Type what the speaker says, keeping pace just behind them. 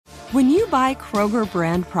When you buy Kroger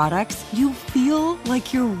brand products, you feel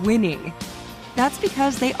like you're winning. That's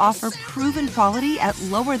because they offer proven quality at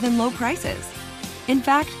lower than low prices. In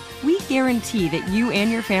fact, we guarantee that you and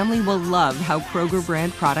your family will love how Kroger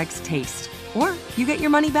brand products taste, or you get your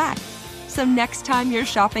money back. So next time you're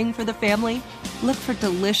shopping for the family, look for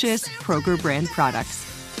delicious Kroger brand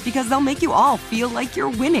products, because they'll make you all feel like you're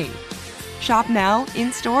winning. Shop now,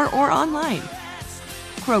 in-store, or online.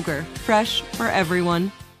 Kroger, fresh for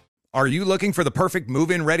everyone. Are you looking for the perfect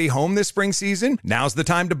move-in ready home this spring season? Now's the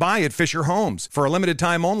time to buy at Fisher Homes. For a limited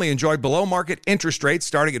time only, enjoy below-market interest rates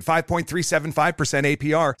starting at 5.375%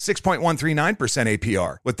 APR, 6.139%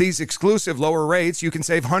 APR. With these exclusive lower rates, you can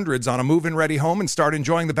save hundreds on a move-in ready home and start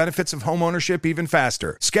enjoying the benefits of home ownership even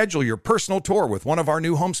faster. Schedule your personal tour with one of our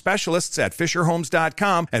new home specialists at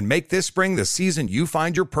FisherHomes.com and make this spring the season you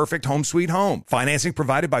find your perfect home sweet home. Financing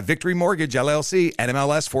provided by Victory Mortgage, LLC,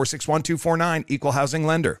 NMLS 461249, Equal Housing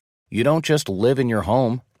Lender. You don't just live in your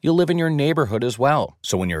home, you live in your neighborhood as well.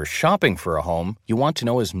 So when you're shopping for a home, you want to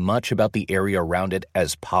know as much about the area around it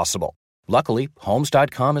as possible. Luckily,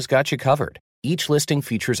 Homes.com has got you covered. Each listing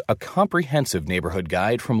features a comprehensive neighborhood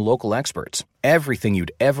guide from local experts. Everything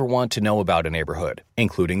you'd ever want to know about a neighborhood,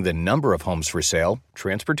 including the number of homes for sale,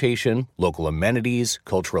 transportation, local amenities,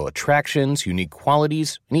 cultural attractions, unique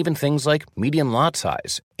qualities, and even things like median lot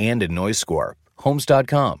size and a noise score.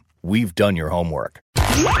 Homes.com. We've done your homework.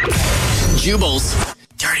 Jubal's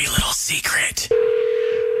dirty little secret.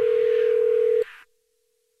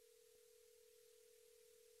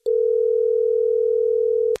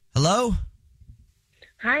 Hello?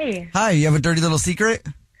 Hi. Hi, you have a dirty little secret?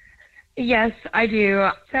 Yes, I do.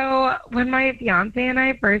 So when my fiance and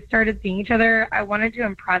I first started seeing each other, I wanted to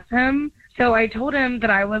impress him. So I told him that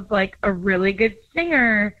I was like a really good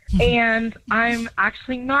singer, and I'm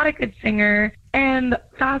actually not a good singer. And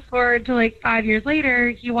fast forward to like 5 years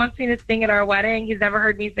later, he wants me to sing at our wedding. He's never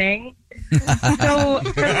heard me sing. So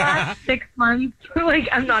for the last 6 months, like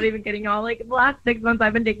I'm not even kidding y'all, like the last 6 months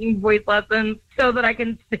I've been taking voice lessons so that I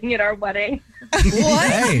can sing at our wedding. What?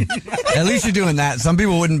 Hey, at least you're doing that. Some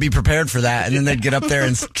people wouldn't be prepared for that, and then they'd get up there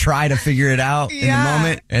and try to figure it out in the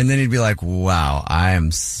moment, and then he'd be like, wow, I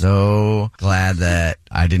am so glad that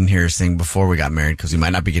I didn't hear her sing before we got married, because we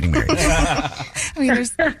might not be getting married. I mean, you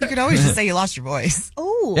could always just say you lost your voice.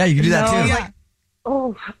 Oh, yeah, you could do that too. Like,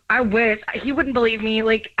 oh, I wish. He wouldn't believe me.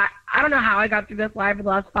 Like, I don't know how I got through this life for the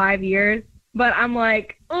last 5 years, but I'm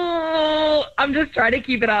like, oh, I'm just trying to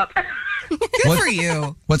keep it up. Good for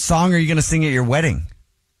you. What song are you going to sing at your wedding?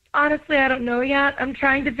 Honestly, I don't know yet. I'm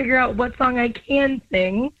trying to figure out what song I can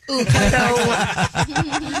sing.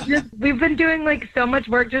 We've been doing like so much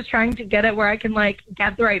work just trying to get it where I can like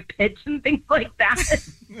get the right pitch and things like that.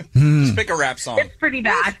 Just pick a rap song. It's pretty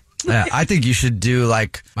bad. Yeah, I think you should do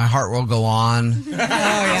like My Heart Will Go On.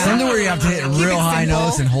 Something where you have to hit real high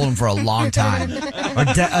notes and hold them for a long time. Or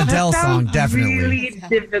Adele song, definitely. Really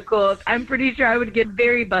difficult. I'm pretty sure I would get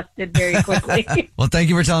very busted very quickly. Well, thank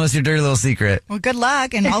you for telling us your dirty little secret. Well, good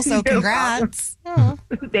luck, and also congrats. Oh,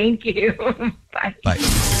 thank you. Bye. Bye.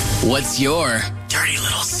 What's your dirty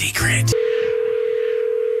little secret?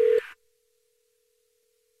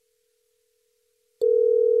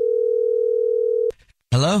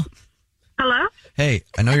 Hello? Hello? Hey,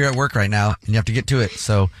 I know you're at work right now, and you have to get to it.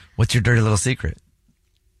 So what's your dirty little secret?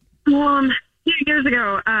 Well, a few years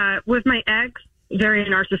ago, with my ex, very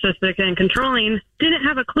narcissistic and controlling, didn't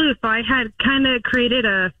have a clue. So I had kind of created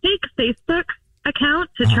a fake Facebook account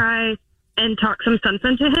to try and talk some sense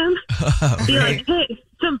into him. Be like, hey,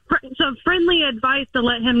 some friendly advice to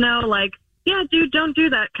let him know, like, yeah, dude, don't do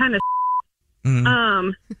that kind of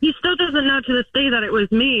He still doesn't know to this day that it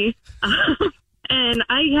was me. And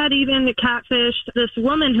I had even catfished this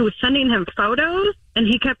woman who was sending him photos, and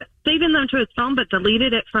he kept saving them to his phone but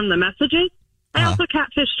deleted it from the messages. I also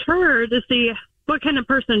catfished her to see what kind of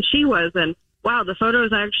person she was, and wow, the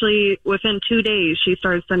photos actually, within 2 days, she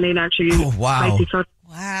started sending spicy photos.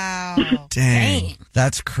 Wow. Dang.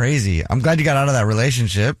 That's crazy. I'm glad you got out of that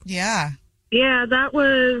relationship. Yeah. Yeah, that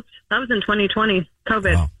was in 2020,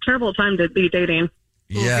 COVID. Wow. Terrible time to be dating.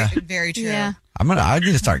 Yeah. Very true. Yeah. I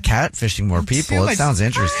need to start catfishing more people. It sounds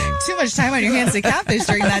interesting. Too much time on your hands to catfish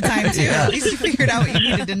during that time, too. Yeah. At least you figured out what you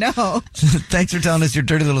needed to know. Thanks for telling us your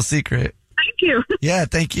dirty little secret. Thank you. Yeah,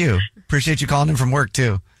 thank you. Appreciate you calling in from work,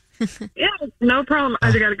 too. Yeah, no problem.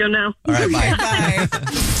 I got to go now. All right, bye. Bye.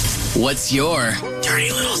 What's your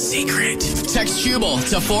dirty little secret? Text Jubal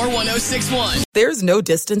to 41061. There's no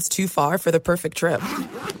distance too far for the perfect trip.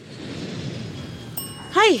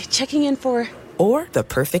 Hi, checking in for... Or the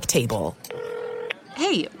perfect table.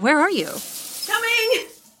 Hey, where are you? Coming!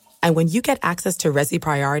 And when you get access to Resi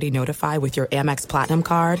Priority Notify with your Amex Platinum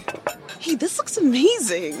card... Hey, this looks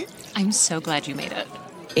amazing. I'm so glad you made it.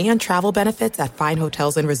 And travel benefits at fine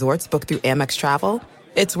hotels and resorts booked through Amex Travel,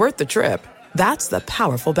 it's worth the trip. That's the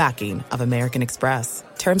powerful backing of American Express.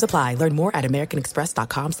 Terms apply. Learn more at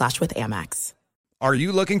americanexpress.com/withAmex. Are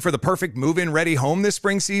you looking for the perfect move-in ready home this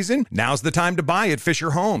spring season? Now's the time to buy at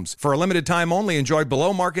Fisher Homes. For a limited time only, enjoy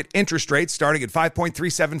below-market interest rates starting at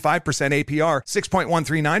 5.375% APR,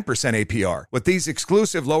 6.139% APR. With these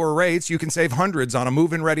exclusive lower rates, you can save hundreds on a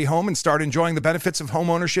move-in ready home and start enjoying the benefits of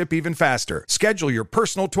homeownership even faster. Schedule your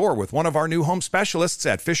personal tour with one of our new home specialists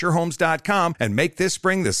at FisherHomes.com and make this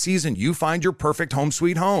spring the season you find your perfect home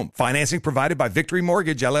sweet home. Financing provided by Victory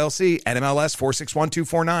Mortgage, LLC, NMLS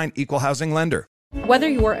 461249, Equal Housing Lender. Whether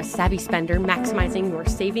you're a savvy spender maximizing your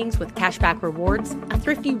savings with cashback rewards, a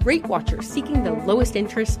thrifty rate watcher seeking the lowest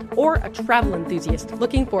interest, or a travel enthusiast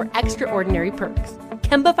looking for extraordinary perks,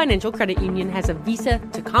 Kemba Financial Credit Union has a visa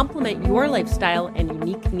to complement your lifestyle and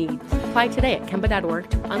unique needs. Apply today at Kemba.org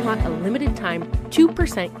to unlock a limited time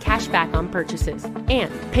 2% cash back on purchases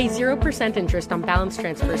and pay 0% interest on balance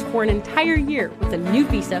transfers for an entire year with a new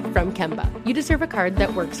visa from Kemba. You deserve a card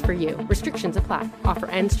that works for you. Restrictions apply. Offer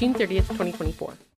ends June 30th, 2024.